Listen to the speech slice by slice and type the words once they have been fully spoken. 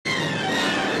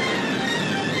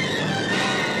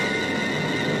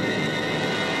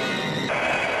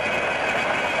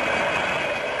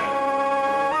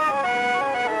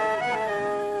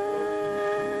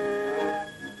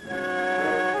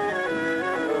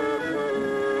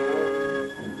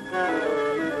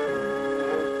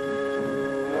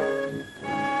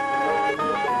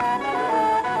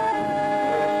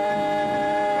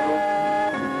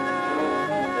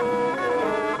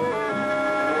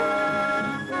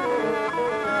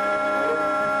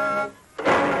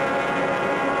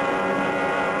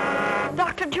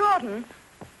Jordan.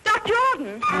 Doc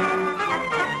Jordan!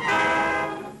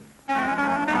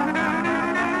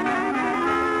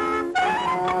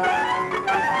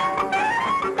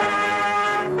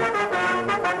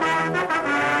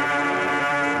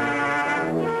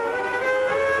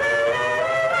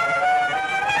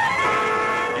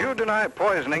 You deny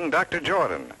poisoning Dr.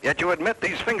 Jordan, yet you admit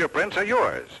these fingerprints are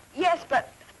yours. Yes, but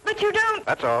you don't...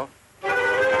 That's all.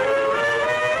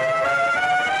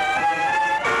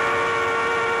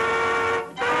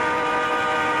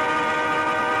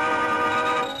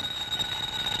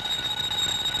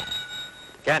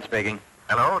 Kent speaking.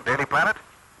 Hello, Daily Planet.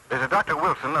 This is Dr.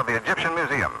 Wilson of the Egyptian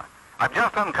Museum. I've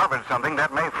just uncovered something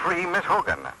that may free Miss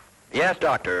Hogan. Yes,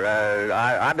 Doctor.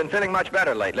 I've been feeling much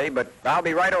better lately, but I'll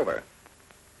be right over.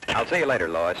 I'll see you later,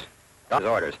 Lois. Doctor's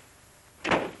orders.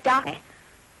 Doc.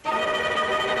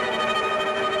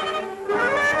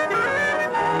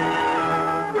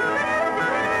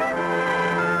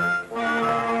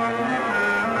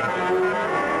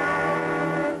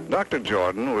 Dr.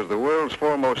 Jordan was the world's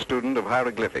foremost student of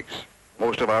hieroglyphics.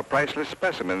 Most of our priceless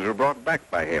specimens were brought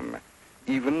back by him,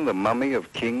 even the mummy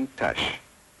of King Tush.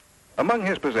 Among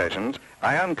his possessions,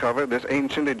 I uncovered this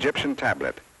ancient Egyptian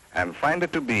tablet and find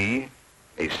it to be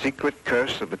a secret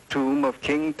curse of the tomb of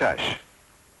King Tush.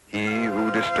 He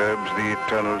who disturbs the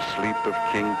eternal sleep of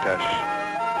King Tush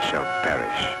shall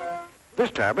perish.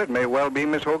 This tablet may well be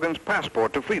Miss Hogan's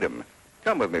passport to freedom.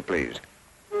 Come with me, please.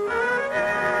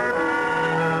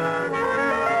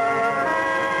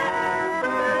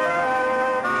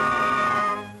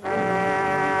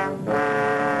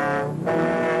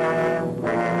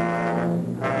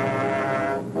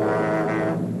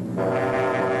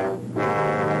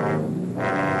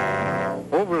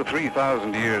 Over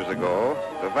 3,000 years ago,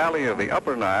 the valley of the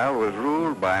Upper Nile was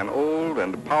ruled by an old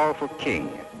and powerful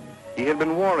king. He had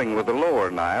been warring with the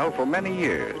Lower Nile for many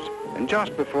years, and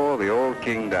just before the old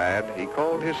king died, he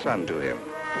called his son to him,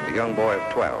 a young boy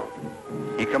of 12.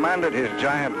 He commanded his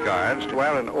giant guards to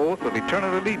swear an oath of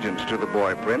eternal allegiance to the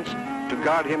boy prince to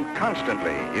guard him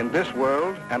constantly in this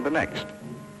world and the next.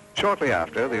 Shortly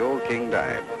after, the old king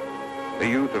died. The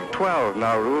youth of 12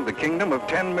 now ruled the kingdom of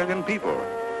 10 million people,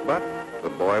 but the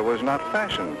boy was not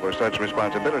fashioned for such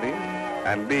responsibility,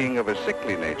 and being of a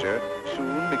sickly nature,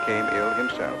 soon became ill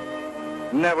himself.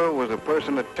 Never was a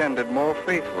person attended more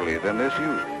faithfully than this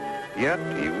youth, yet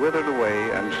he withered away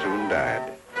and soon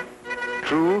died.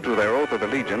 True to their oath of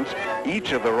allegiance,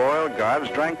 each of the royal guards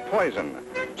drank poison,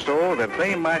 so that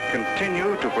they might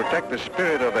continue to protect the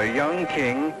spirit of their young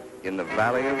king in the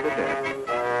Valley of the Dead.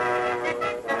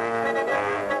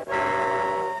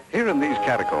 Here in these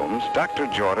catacombs, Dr.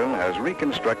 Jordan has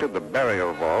reconstructed the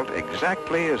burial vault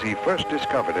exactly as he first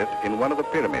discovered it in one of the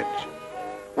pyramids.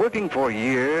 Working for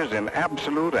years in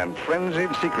absolute and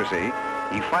frenzied secrecy,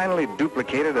 he finally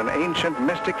duplicated an ancient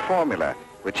mystic formula,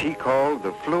 which he called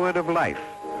the fluid of life.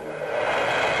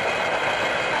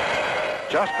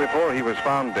 Just before he was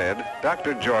found dead,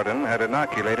 Dr. Jordan had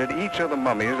inoculated each of the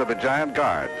mummies of the giant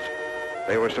guards.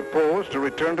 They were supposed to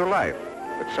return to life,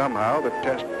 but somehow the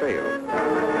test failed.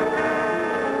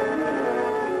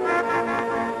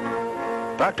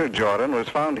 Dr. Jordan was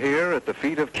found here at the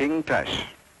feet of King Tush.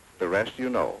 The rest you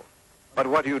know. But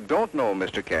what you don't know,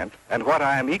 Mr. Kent, and what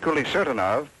I am equally certain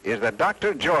of, is that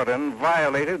Dr. Jordan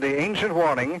violated the ancient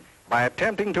warning by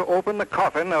attempting to open the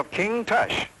coffin of King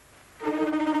Tush. A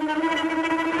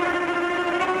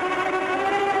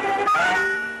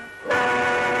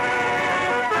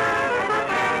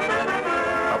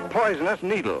poisonous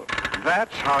needle.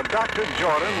 That's how Dr.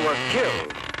 Jordan was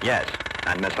killed. Yes,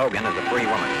 and Miss Hogan is a free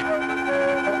woman.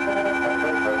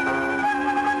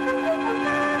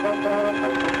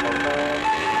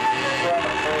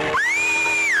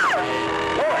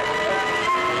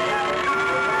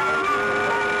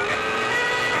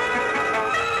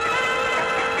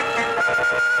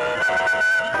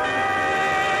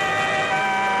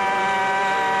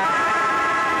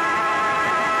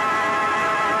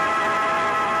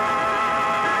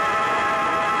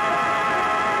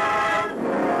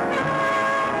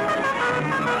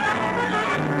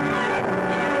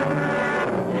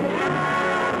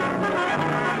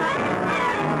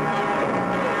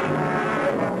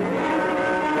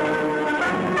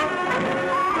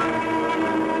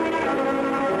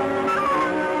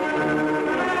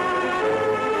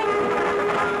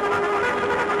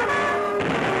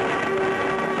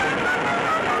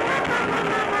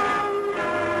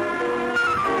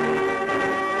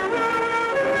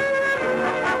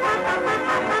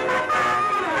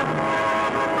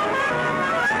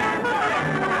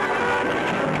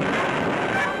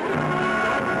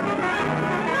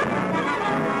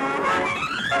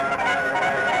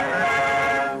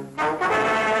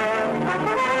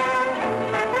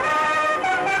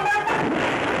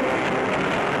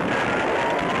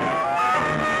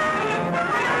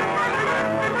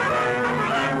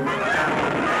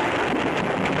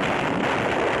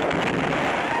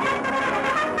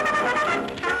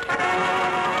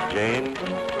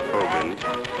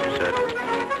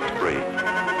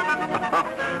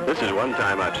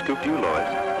 scooped you, Lois.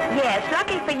 Yes,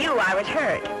 lucky for you, I was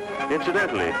hurt.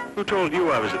 Incidentally, who told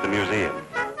you I was at the museum?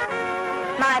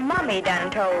 My mummy done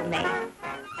told me.